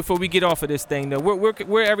media before we get off of this thing though?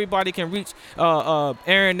 Where everybody can reach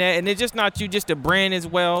Aaron at, and it's just not you, just the brand as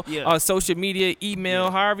well. Yeah. Social media,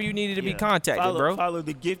 email, however you needed to be contacted, bro. Follow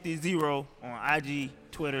the Gifted Zero on IG,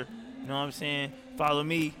 Twitter. You know what I'm saying? Follow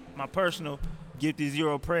me, my personal Gifted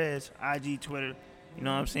Zero Prez, IG, Twitter. You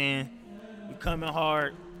know what I'm saying? We coming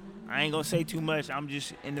hard. I ain't gonna say too much. I'm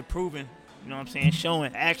just in the proving. You know what I'm saying?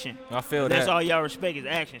 Showing action. I feel that. That's all y'all respect is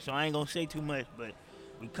action. So I ain't gonna say too much, but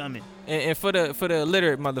we coming. And for the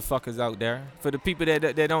illiterate motherfuckers out there, for the people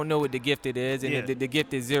that don't know what the Gifted is and the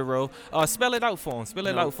Gifted Zero, spell it out for them. Spell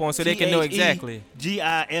it out for them so they can know exactly.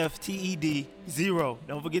 GIFTED 0.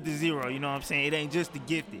 Don't forget the 0. You know what I'm saying? It ain't just the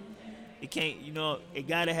Gifted. It can't. It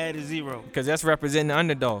gotta have the 0. Because that's representing the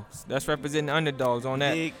underdogs. That's representing the underdogs on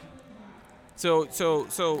that. Big. So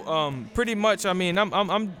pretty much. I mean,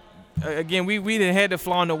 I'm. Again, we done had the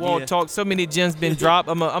fly on the wall talk. So many gems been dropped.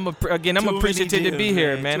 I'm appreciative to be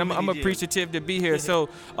here, man. I'm appreciative to be here. So,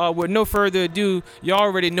 with no further ado, y'all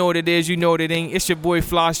already know what it is. You know what it ain't. It's your boy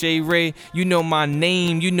Flashe Ray. You know my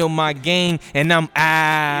name. You know my gang, and I'm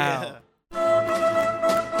out. Yeah.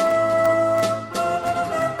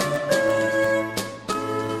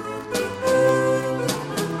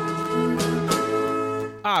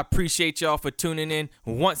 I appreciate y'all for tuning in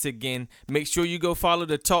once again. Make sure you go follow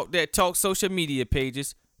the Talk That Talk social media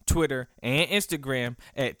pages, Twitter and Instagram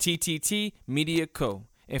at TTT Media Co.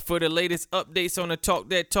 And for the latest updates on the Talk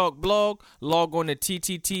That Talk blog, log on to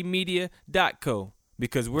tttmedia.co,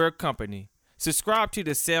 because we're a company. Subscribe to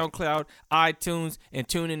the SoundCloud, iTunes, and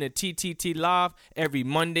tune in to TTT Live every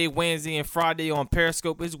Monday, Wednesday, and Friday on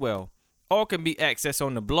Periscope as well. All can be accessed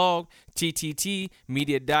on the blog,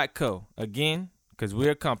 tttmedia.co. Again, because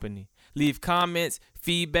we're a company. Leave comments,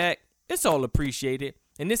 feedback. It's all appreciated.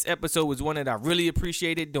 And this episode was one that I really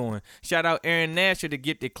appreciated doing. Shout out Aaron Nash of the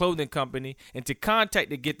Gifted Clothing Company. And to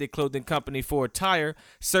contact the Gifted Clothing Company for attire,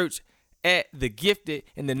 search at The Gifted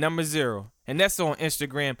and the number 0. And that's on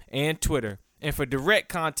Instagram and Twitter. And for direct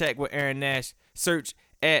contact with Aaron Nash, search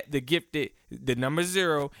at The Gifted, the number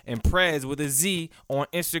 0, and Prez with a Z on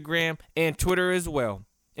Instagram and Twitter as well.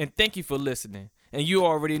 And thank you for listening. And you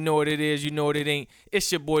already know what it is. You know what it ain't.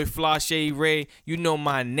 It's your boy Flashe Ray. You know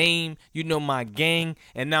my name. You know my gang.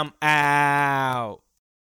 And I'm out.